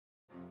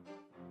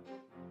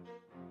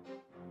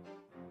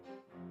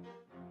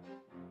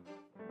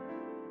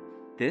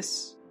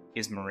This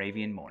is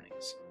Moravian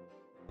Mornings,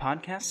 a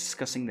podcast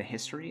discussing the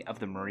history of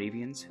the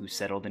Moravians who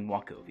settled in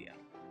Wachovia.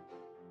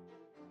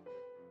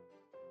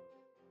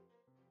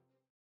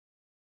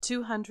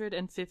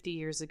 250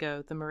 years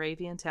ago, the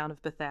Moravian town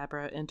of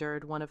Bethabara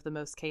endured one of the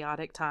most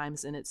chaotic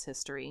times in its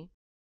history.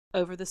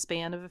 Over the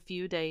span of a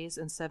few days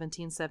in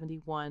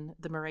 1771,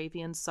 the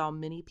Moravians saw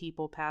many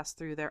people pass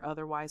through their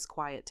otherwise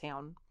quiet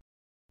town.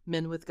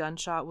 Men with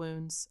gunshot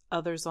wounds,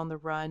 others on the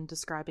run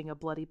describing a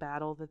bloody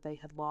battle that they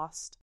had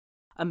lost.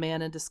 A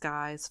man in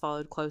disguise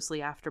followed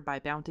closely after by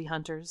bounty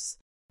hunters,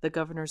 the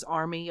governor's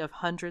army of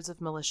hundreds of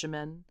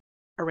militiamen,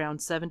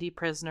 around 70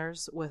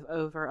 prisoners, with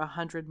over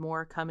 100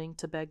 more coming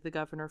to beg the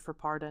governor for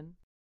pardon.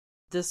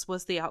 This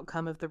was the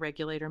outcome of the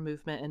Regulator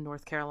movement in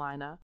North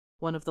Carolina,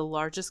 one of the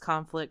largest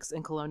conflicts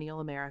in colonial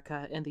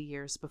America in the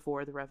years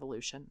before the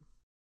Revolution.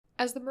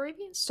 As the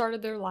Moravians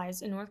started their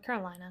lives in North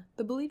Carolina,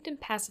 they believed in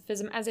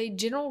pacifism as a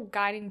general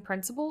guiding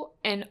principle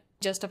and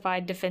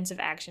justified defensive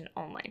action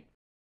only.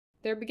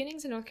 Their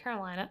beginnings in North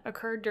Carolina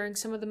occurred during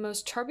some of the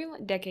most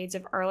turbulent decades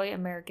of early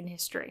American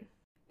history.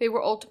 They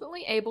were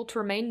ultimately able to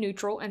remain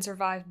neutral and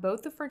survive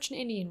both the French and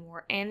Indian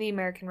War and the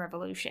American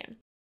Revolution.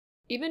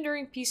 Even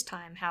during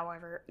peacetime,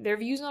 however, their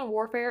views on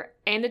warfare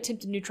and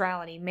attempted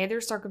neutrality made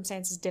their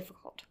circumstances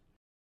difficult.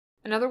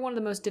 Another one of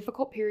the most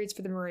difficult periods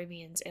for the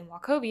Moravians in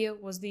Wachovia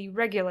was the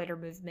Regulator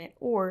movement,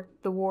 or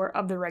the War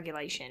of the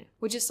Regulation,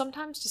 which is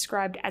sometimes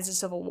described as a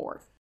civil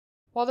war.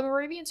 While the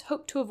Moravians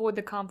hoped to avoid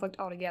the conflict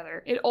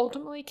altogether, it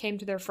ultimately came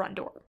to their front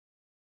door.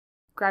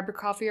 Grab your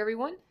coffee,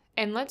 everyone,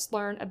 and let's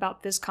learn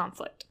about this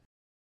conflict.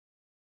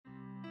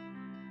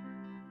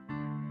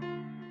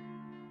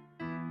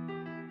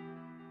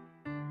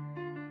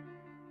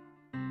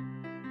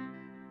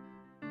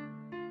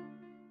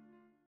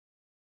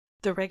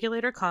 The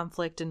Regulator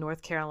conflict in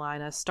North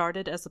Carolina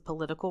started as a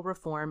political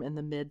reform in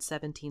the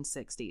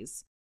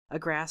mid-1760s, a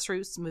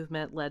grassroots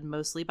movement led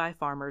mostly by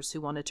farmers who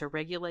wanted to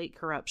regulate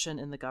corruption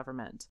in the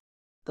government.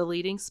 The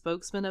leading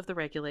spokesman of the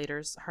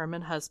Regulators,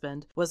 Herman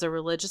Husband, was a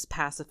religious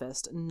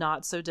pacifist,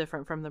 not so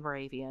different from the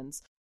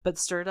Moravians, but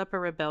stirred up a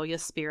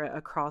rebellious spirit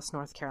across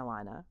North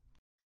Carolina.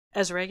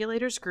 As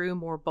Regulators grew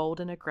more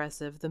bold and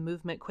aggressive, the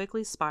movement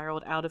quickly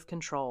spiraled out of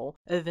control,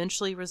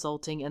 eventually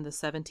resulting in the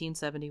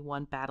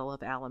 1771 Battle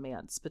of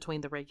Alamance between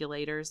the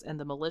Regulators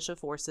and the militia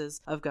forces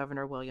of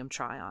Governor William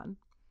Tryon.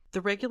 The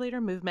Regulator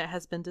movement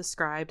has been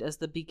described as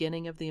the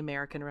beginning of the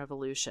American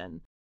Revolution,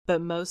 but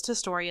most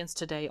historians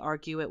today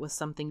argue it was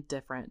something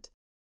different.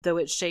 Though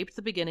it shaped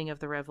the beginning of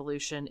the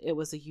Revolution, it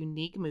was a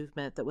unique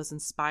movement that was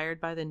inspired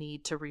by the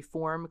need to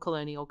reform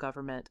colonial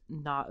government,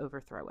 not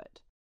overthrow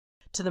it.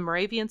 To the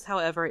Moravians,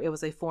 however, it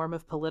was a form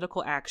of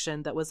political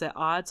action that was at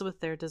odds with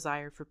their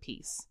desire for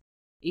peace.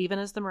 Even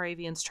as the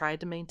Moravians tried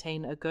to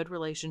maintain a good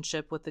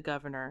relationship with the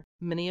governor,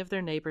 many of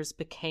their neighbors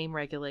became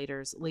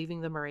Regulators,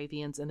 leaving the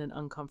Moravians in an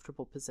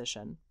uncomfortable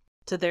position.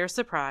 To their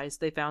surprise,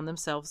 they found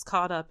themselves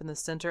caught up in the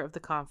center of the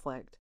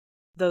conflict.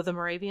 Though the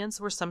Moravians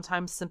were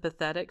sometimes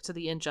sympathetic to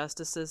the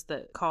injustices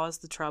that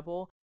caused the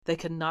trouble, they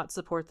could not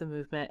support the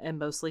movement and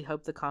mostly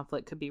hoped the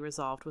conflict could be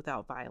resolved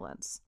without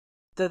violence.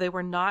 Though they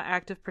were not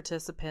active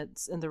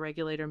participants in the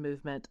Regulator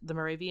movement, the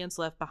Moravians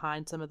left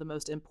behind some of the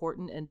most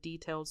important and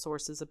detailed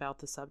sources about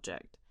the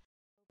subject.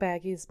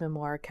 Baggy's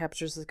memoir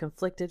captures the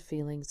conflicted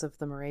feelings of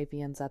the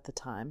Moravians at the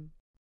time.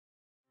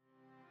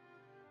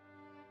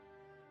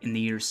 In the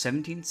years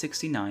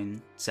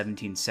 1769,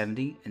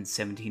 1770, and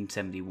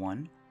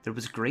 1771, there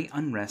was great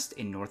unrest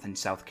in North and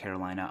South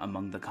Carolina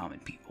among the common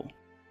people.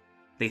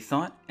 They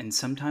thought, and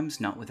sometimes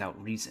not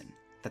without reason,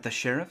 that the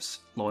sheriffs,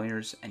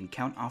 lawyers, and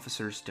count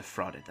officers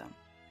defrauded them,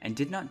 and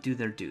did not do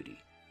their duty.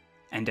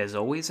 And as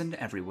always and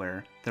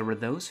everywhere, there were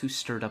those who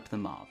stirred up the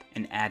mob,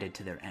 and added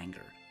to their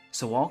anger.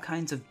 So all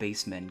kinds of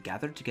base men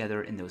gathered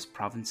together in those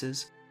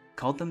provinces,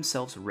 called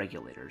themselves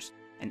Regulators,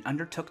 and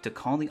undertook to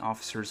call the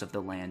officers of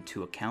the land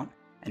to account,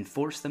 and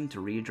force them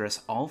to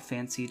readdress all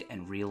fancied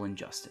and real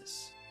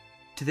injustice.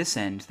 To this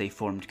end they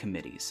formed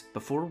committees,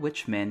 before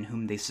which men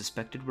whom they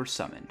suspected were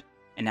summoned,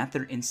 and at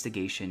their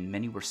instigation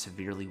many were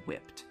severely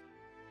whipped.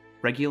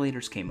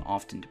 Regulators came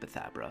often to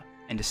Bethabara,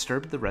 and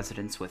disturbed the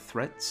residents with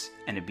threats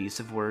and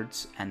abusive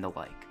words and the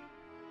like.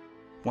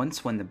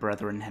 Once when the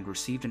brethren had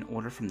received an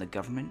order from the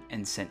government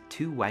and sent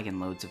 2 wagon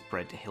loads of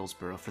bread to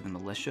Hillsborough for the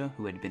militia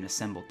who had been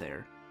assembled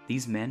there,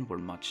 these men were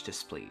much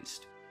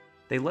displeased.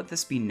 They let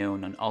this be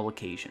known on all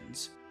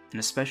occasions, and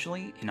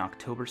especially in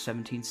October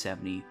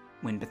 1770,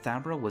 when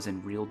Bethabara was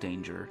in real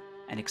danger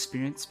and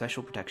experienced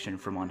special protection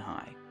from on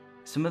high.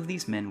 Some of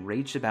these men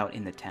raged about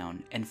in the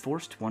town and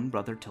forced one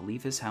brother to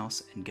leave his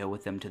house and go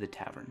with them to the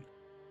tavern,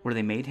 where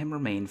they made him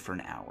remain for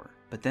an hour,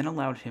 but then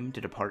allowed him to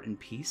depart in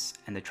peace,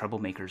 and the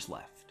troublemakers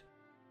left.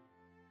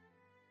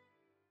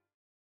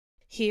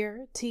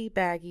 Here, T.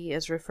 Baggy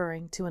is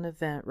referring to an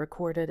event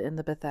recorded in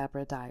the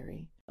Bethabara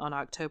Diary. On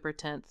October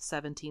 10,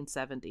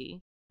 1770,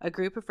 a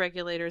group of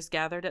Regulators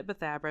gathered at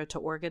Bethabara to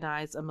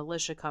organize a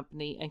militia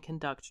company and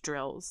conduct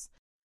drills.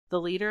 The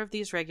leader of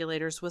these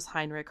Regulators was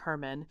Heinrich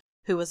Hermann,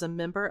 who was a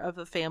member of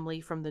a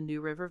family from the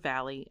New River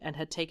Valley and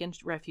had taken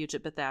refuge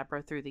at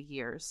Bethabara through the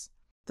years.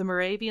 The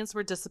Moravians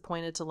were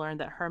disappointed to learn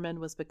that Hermann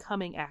was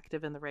becoming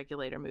active in the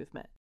Regulator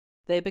movement.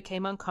 They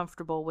became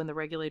uncomfortable when the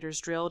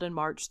Regulators drilled and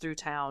marched through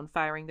town,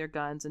 firing their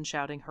guns and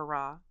shouting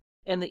hurrah.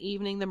 In the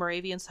evening, the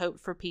Moravians hoped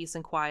for peace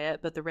and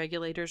quiet, but the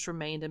Regulators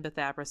remained in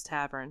Bathabra's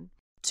tavern.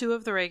 Two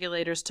of the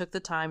Regulators took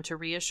the time to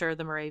reassure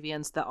the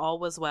Moravians that all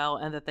was well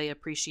and that they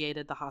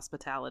appreciated the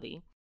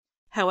hospitality.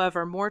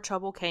 However, more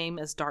trouble came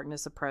as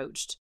darkness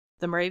approached.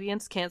 The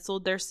Moravians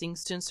canceled their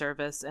Singstun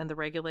service, and the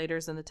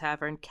Regulators in the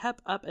tavern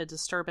kept up a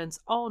disturbance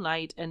all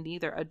night, and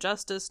neither a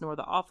justice nor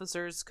the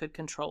officers could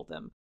control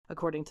them,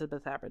 according to the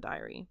Bathabra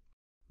diary.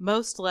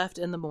 Most left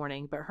in the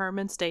morning, but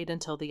Hermann stayed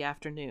until the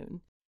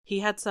afternoon. He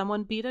had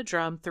someone beat a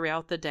drum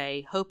throughout the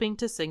day, hoping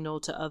to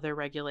signal to other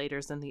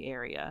Regulators in the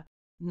area.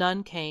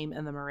 None came,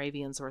 and the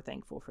Moravians were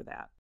thankful for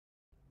that.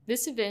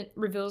 This event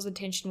reveals the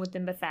tension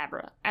within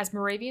Bathabra, as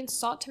Moravians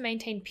sought to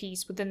maintain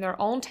peace within their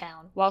own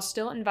town while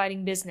still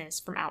inviting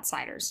business from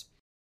outsiders.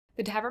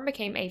 The tavern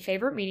became a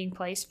favorite meeting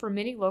place for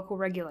many local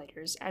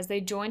Regulators as they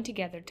joined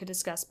together to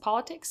discuss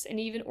politics and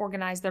even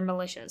organize their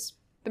militias.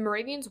 The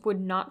Moravians would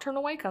not turn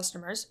away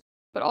customers,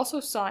 but also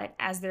saw it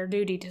as their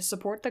duty to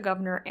support the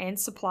governor and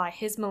supply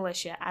his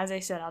militia as they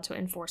set out to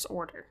enforce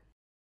order.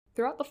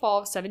 Throughout the fall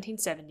of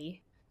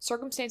 1770,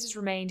 circumstances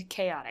remained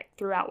chaotic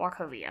throughout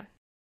Wachovia.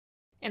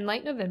 In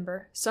late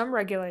November, some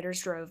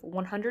Regulators drove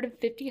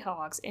 150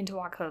 hogs into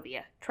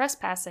Wachovia,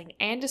 trespassing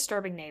and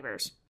disturbing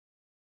neighbors.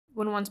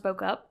 When one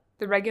spoke up,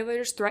 the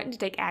Regulators threatened to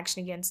take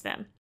action against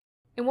them.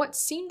 In what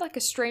seemed like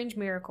a strange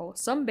miracle,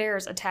 some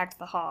bears attacked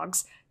the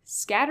hogs,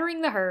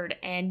 scattering the herd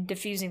and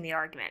diffusing the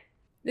argument.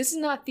 This is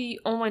not the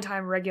only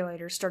time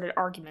Regulators started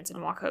arguments in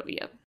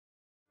Wachovia.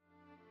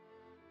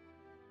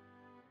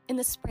 In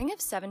the spring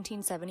of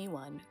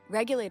 1771,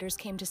 Regulators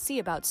came to see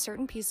about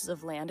certain pieces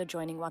of land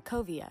adjoining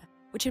Wachovia,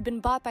 which had been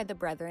bought by the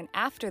Brethren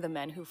after the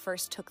men who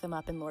first took them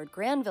up in Lord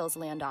Granville's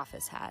land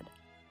office had.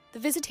 The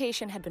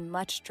visitation had been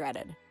much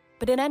dreaded,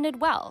 but it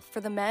ended well,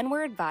 for the men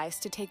were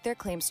advised to take their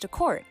claims to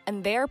court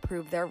and there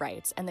prove their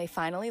rights, and they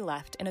finally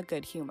left in a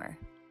good humor.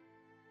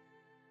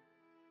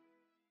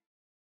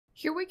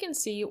 Here we can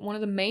see one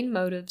of the main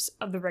motives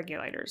of the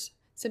Regulators,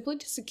 simply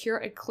to secure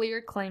a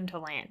clear claim to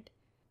land.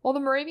 While the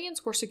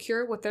Moravians were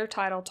secure with their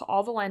title to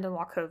all the land in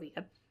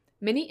Wachovia,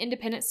 many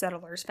independent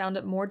settlers found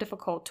it more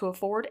difficult to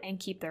afford and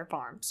keep their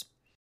farms.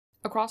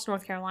 Across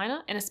North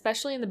Carolina, and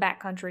especially in the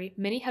backcountry,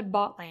 many had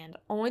bought land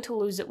only to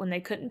lose it when they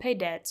couldn't pay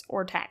debts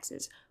or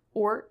taxes,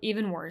 or,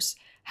 even worse,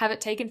 have it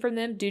taken from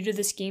them due to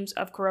the schemes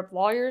of corrupt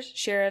lawyers,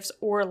 sheriffs,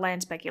 or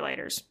land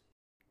speculators.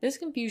 This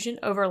confusion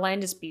over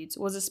land disputes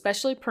was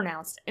especially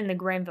pronounced in the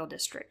Granville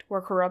district,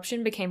 where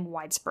corruption became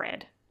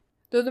widespread.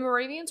 Though the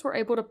Moravians were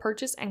able to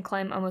purchase and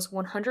claim almost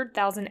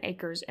 100,000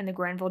 acres in the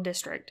Granville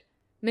district,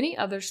 many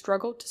others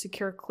struggled to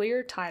secure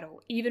clear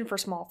title, even for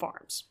small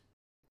farms.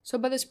 So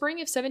by the spring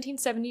of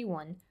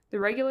 1771, the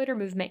Regulator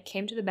movement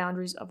came to the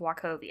boundaries of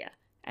Wachovia,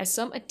 as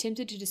some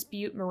attempted to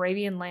dispute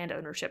Moravian land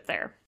ownership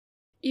there.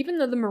 Even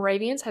though the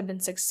Moravians had been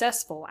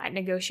successful at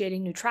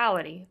negotiating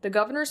neutrality, the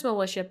governor's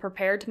militia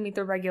prepared to meet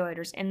the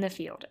Regulators in the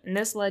field, and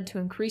this led to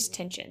increased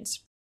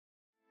tensions.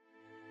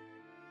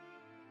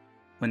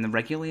 When the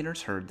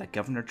Regulators heard that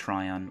Governor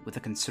Tryon, with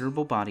a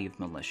considerable body of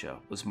militia,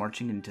 was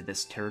marching into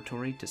this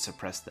territory to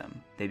suppress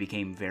them, they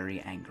became very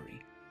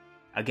angry.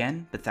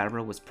 Again,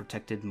 Bathabra was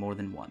protected more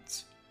than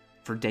once.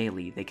 For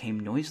daily, they came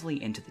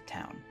noisily into the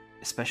town,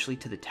 especially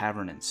to the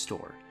tavern and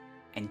store,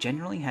 and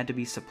generally had to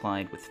be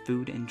supplied with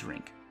food and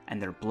drink,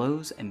 and their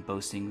blows and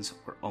boastings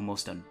were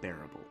almost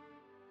unbearable.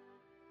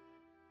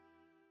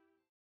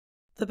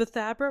 The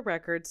Bathabra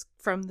records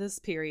from this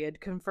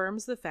period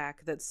confirms the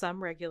fact that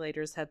some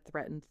Regulators had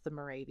threatened the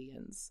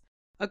Moravians.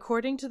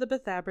 According to the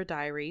Bathabra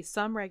diary,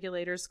 some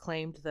Regulators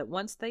claimed that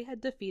once they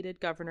had defeated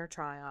Governor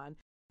Tryon,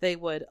 they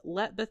would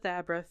let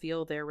Bathabra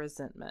feel their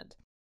resentment.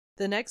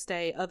 The next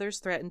day, others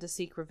threatened to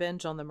seek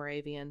revenge on the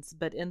Moravians,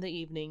 but in the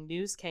evening,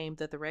 news came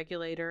that the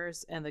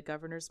Regulators and the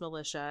governor's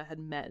militia had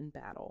met in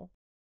battle.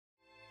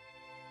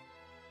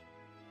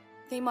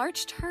 They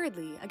marched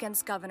hurriedly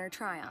against Governor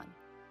Tryon.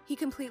 He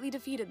completely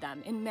defeated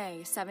them in May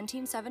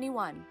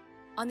 1771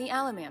 on the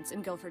Alamance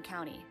in Guilford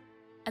County,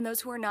 and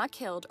those who were not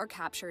killed or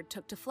captured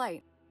took to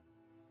flight.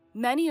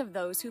 Many of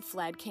those who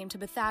fled came to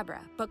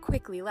Bathabra, but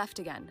quickly left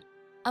again.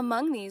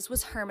 Among these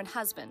was Hermann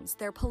Husbands,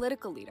 their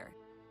political leader,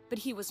 but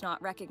he was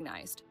not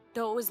recognized,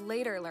 though it was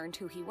later learned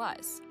who he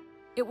was.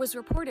 It was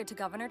reported to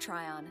Governor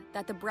Tryon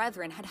that the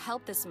Brethren had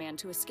helped this man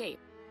to escape,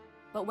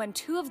 but when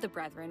two of the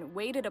Brethren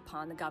waited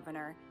upon the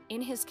governor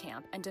in his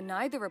camp and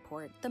denied the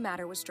report, the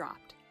matter was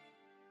dropped.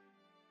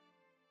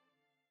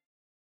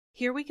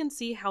 Here we can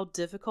see how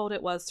difficult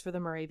it was for the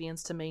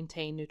Moravians to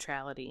maintain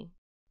neutrality.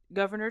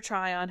 Governor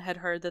Tryon had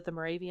heard that the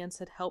Moravians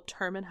had helped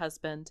Hermann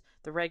Husband,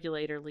 the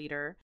Regulator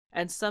leader,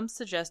 and some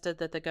suggested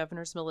that the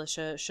governor's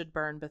militia should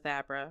burn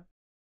Bathabra.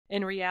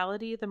 In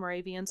reality, the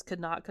Moravians could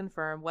not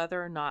confirm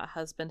whether or not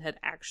Husband had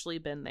actually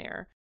been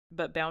there,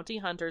 but bounty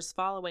hunters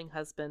following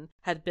Husband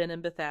had been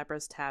in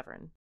Bathabra's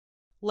tavern.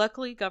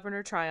 Luckily,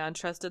 Governor Tryon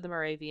trusted the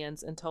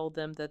Moravians and told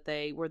them that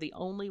they were the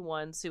only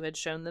ones who had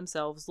shown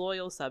themselves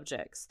loyal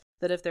subjects,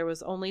 that if there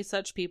was only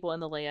such people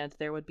in the land,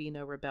 there would be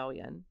no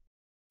rebellion.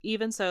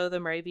 Even so, the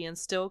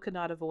Moravians still could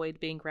not avoid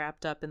being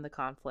wrapped up in the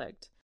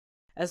conflict.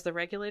 As the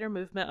Regulator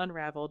movement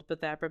unraveled,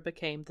 Bethabara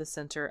became the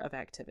center of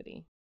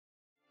activity.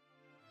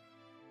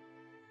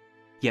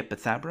 Yet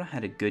Bethabara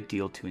had a good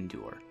deal to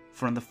endure,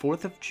 for on the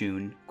 4th of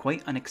June,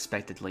 quite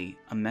unexpectedly,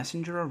 a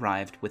messenger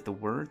arrived with the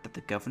word that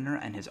the governor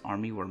and his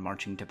army were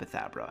marching to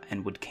Bethabara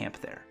and would camp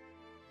there.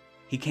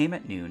 He came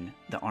at noon,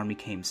 the army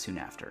came soon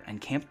after,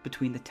 and camped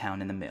between the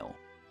town and the mill.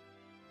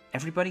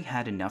 Everybody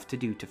had enough to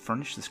do to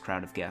furnish this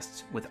crowd of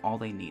guests with all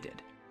they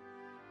needed.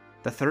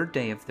 The third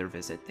day of their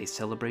visit they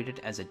celebrated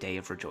as a day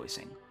of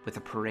rejoicing, with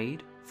a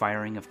parade,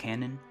 firing of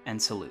cannon,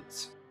 and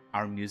salutes,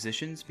 our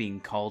musicians being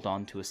called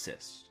on to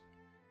assist.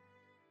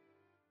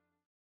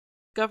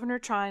 Governor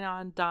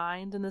Tryon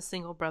dined in the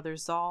Single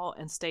Brothers' Zal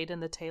and stayed in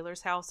the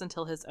tailor's house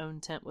until his own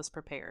tent was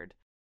prepared.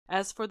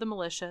 As for the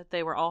militia,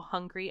 they were all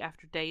hungry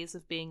after days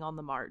of being on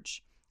the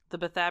march. The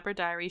Bethabara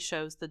Diary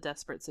shows the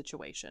desperate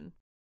situation.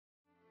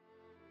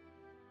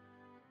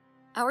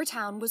 Our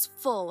town was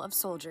full of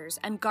soldiers,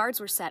 and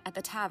guards were set at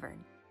the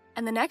tavern,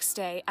 and the next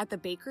day at the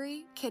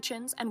bakery,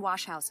 kitchens, and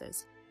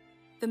washhouses.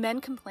 The men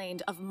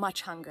complained of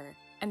much hunger,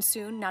 and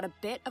soon not a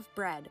bit of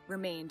bread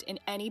remained in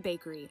any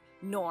bakery,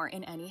 nor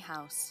in any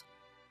house.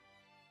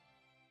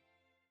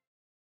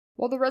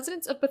 While the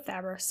residents of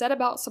Bethabara set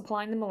about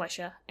supplying the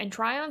militia, and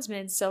Tryon's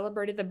men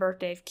celebrated the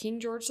birthday of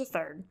King George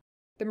III,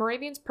 the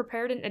Moravians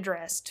prepared an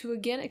address to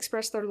again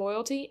express their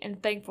loyalty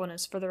and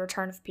thankfulness for the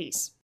return of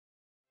peace.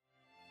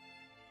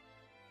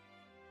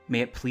 May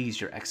it please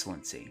your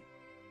excellency.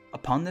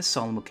 Upon this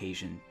solemn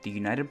occasion, the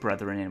united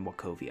brethren in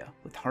Wachovia,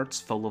 with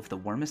hearts full of the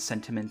warmest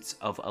sentiments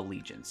of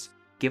allegiance,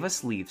 give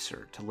us leave,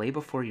 sir, to lay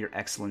before your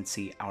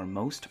excellency our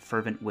most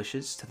fervent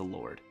wishes to the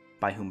Lord,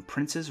 by whom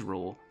princes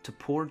rule, to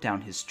pour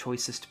down his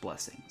choicest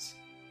blessings.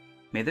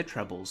 May the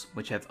troubles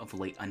which have of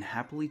late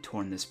unhappily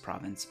torn this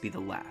province be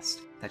the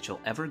last that shall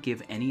ever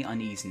give any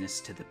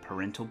uneasiness to the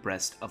parental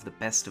breast of the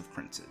best of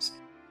princes,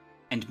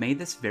 and may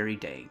this very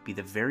day be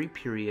the very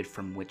period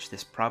from which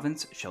this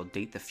province shall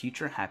date the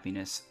future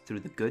happiness through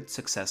the good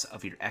success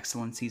of your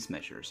excellency's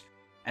measures,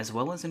 as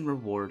well as in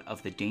reward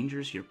of the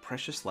dangers your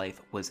precious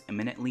life was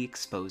eminently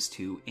exposed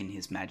to in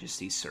his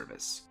majesty's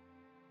service.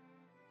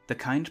 The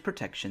kind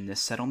protection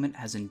this settlement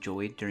has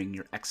enjoyed during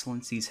your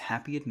excellency's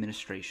happy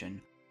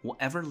administration will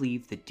ever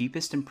leave the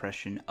deepest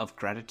impression of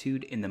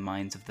gratitude in the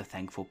minds of the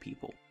thankful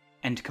people,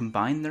 and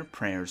combine their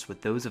prayers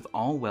with those of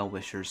all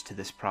well-wishers to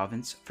this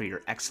province for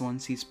your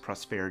excellency's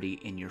prosperity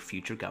in your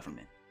future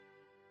government.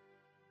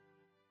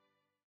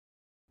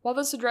 While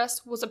this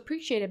address was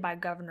appreciated by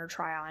Governor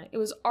Tryon, it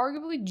was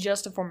arguably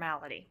just a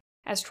formality,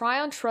 as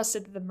Tryon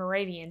trusted that the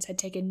Moravians had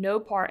taken no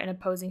part in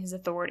opposing his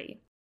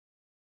authority.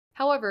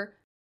 However,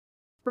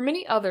 for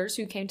many others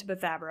who came to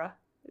Bethabara,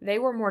 they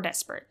were more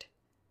desperate.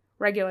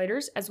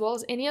 Regulators, as well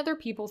as any other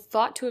people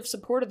thought to have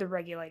supported the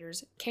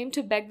regulators, came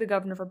to beg the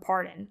governor for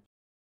pardon.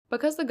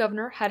 Because the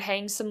governor had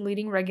hanged some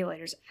leading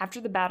regulators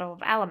after the Battle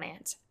of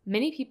Alamance,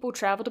 many people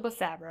traveled to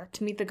Bethabara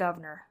to meet the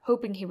governor,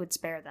 hoping he would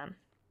spare them.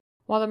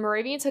 While the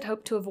Moravians had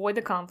hoped to avoid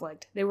the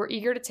conflict, they were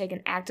eager to take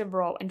an active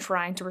role in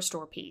trying to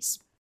restore peace.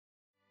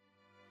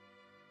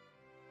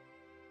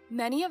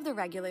 Many of the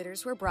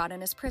regulators were brought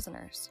in as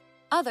prisoners.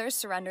 Others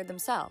surrendered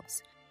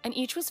themselves, and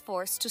each was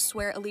forced to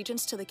swear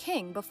allegiance to the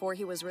king before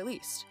he was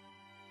released.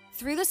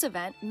 Through this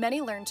event,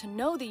 many learned to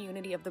know the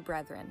unity of the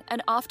brethren,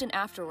 and often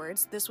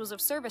afterwards this was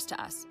of service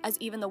to us, as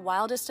even the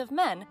wildest of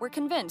men were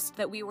convinced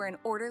that we were an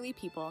orderly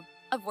people,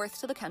 of worth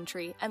to the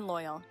country and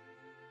loyal.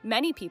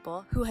 Many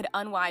people, who had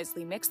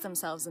unwisely mixed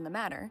themselves in the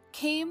matter,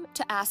 came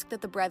to ask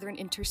that the brethren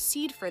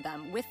intercede for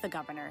them with the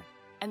governor,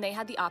 and they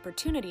had the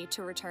opportunity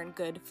to return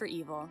good for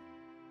evil.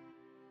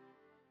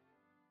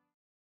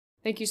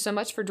 Thank you so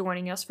much for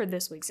joining us for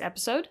this week's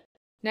episode.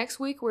 Next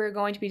week, we're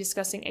going to be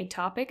discussing a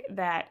topic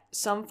that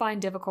some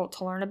find difficult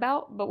to learn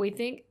about, but we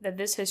think that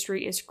this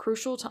history is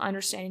crucial to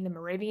understanding the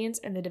Moravians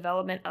and the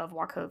development of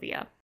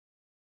Wachovia.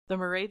 The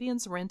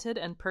Moravians rented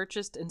and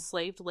purchased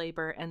enslaved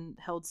labor and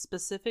held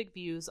specific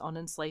views on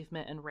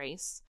enslavement and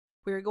race.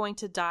 We are going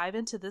to dive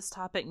into this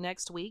topic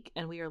next week,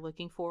 and we are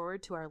looking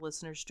forward to our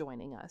listeners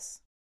joining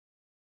us.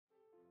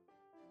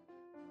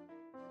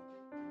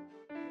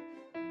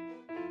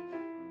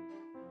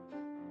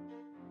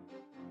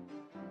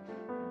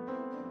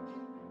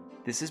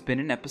 This has been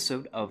an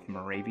episode of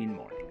Moravian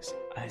Mornings,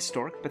 a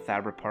historic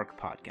Bethabara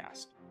Park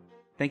podcast.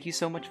 Thank you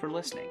so much for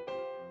listening.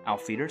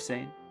 Auf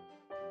Wiedersehen.